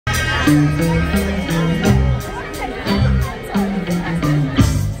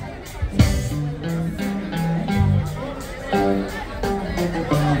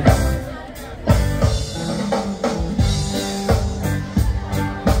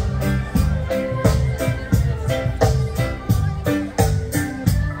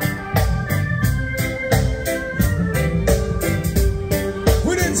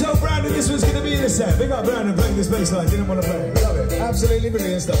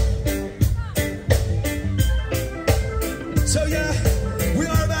and stuff. So yeah, we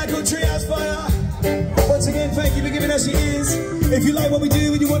are about Country House Fire. Once again, thank you for giving us your ears. If you like what we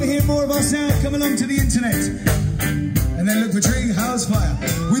do and you want to hear more of our sound, come along to the internet and then look for Tree House Fire.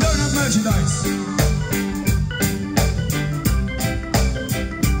 We don't have merchandise.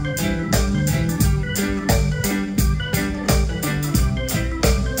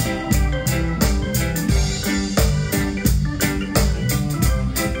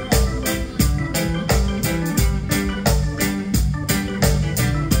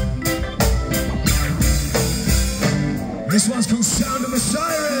 This one's called Sound of a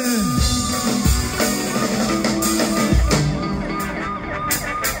Siren.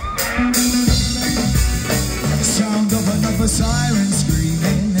 Sound of another siren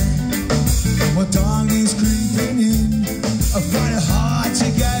screaming. My dog is creeping in. I find it hard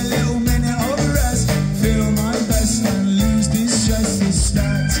to get a little minute of rest. Feel my best and lose this stress. This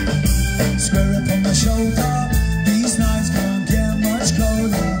start square up on my shoulder. These nights can't get much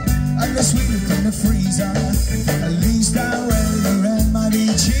colder. And the sweet from the freezer. At least that way the rent might be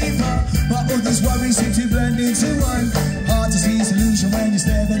cheaper. But all these worries seem to blend into one. Hard to see a solution when you're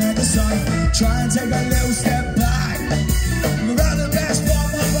staring at the sun. Try and take a little step back. We're at the best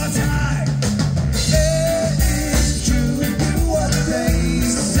form of our time. It is true what they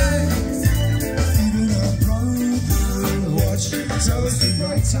say. Even a broken watch tells the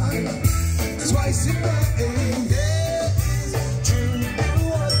right time. Twice a day.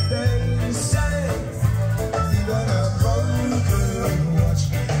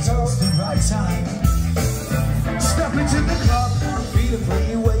 Time. Step into the club, feeling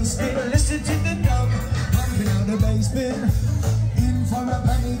pretty wasted. Listen to the dub, pumping out the basement. In for a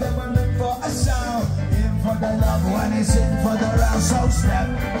penny, then we're in for a sound. In for the love when it's in for the round. So step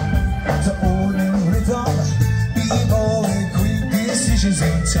to all in rhythm. Be bold with quick decisions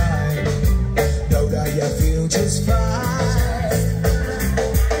in time. Know that you feel just fine.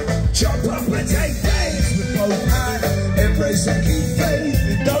 Jump up and take days with both hands. Embrace and keep faith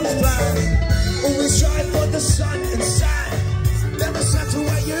in those plans. Always strive for the sun and sand. Never settle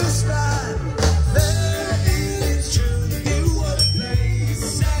where you stand. There is truth in what they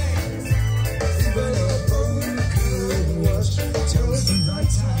say. Even a broken watch tells the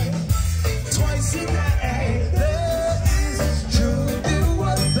right time. Twice a day. There is truth in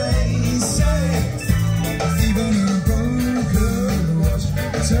what they say. Even a broken watch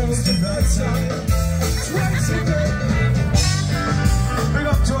tells the right time. Twice a day. Bring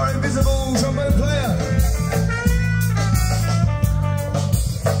up to our invisible trombone player.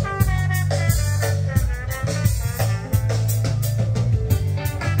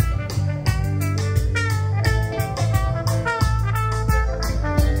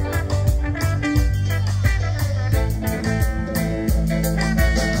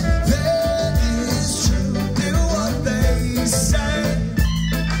 There is truth in what they say.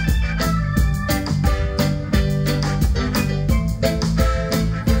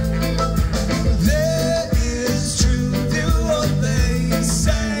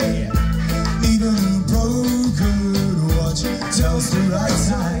 Tells the right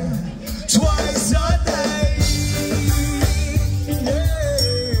time, twice a day. Yeah.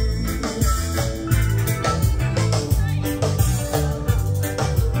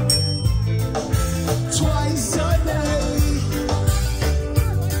 Twice a day.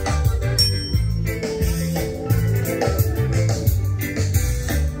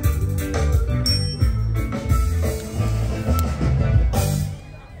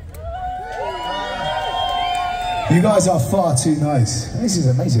 You guys are far too nice. This is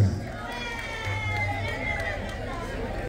amazing.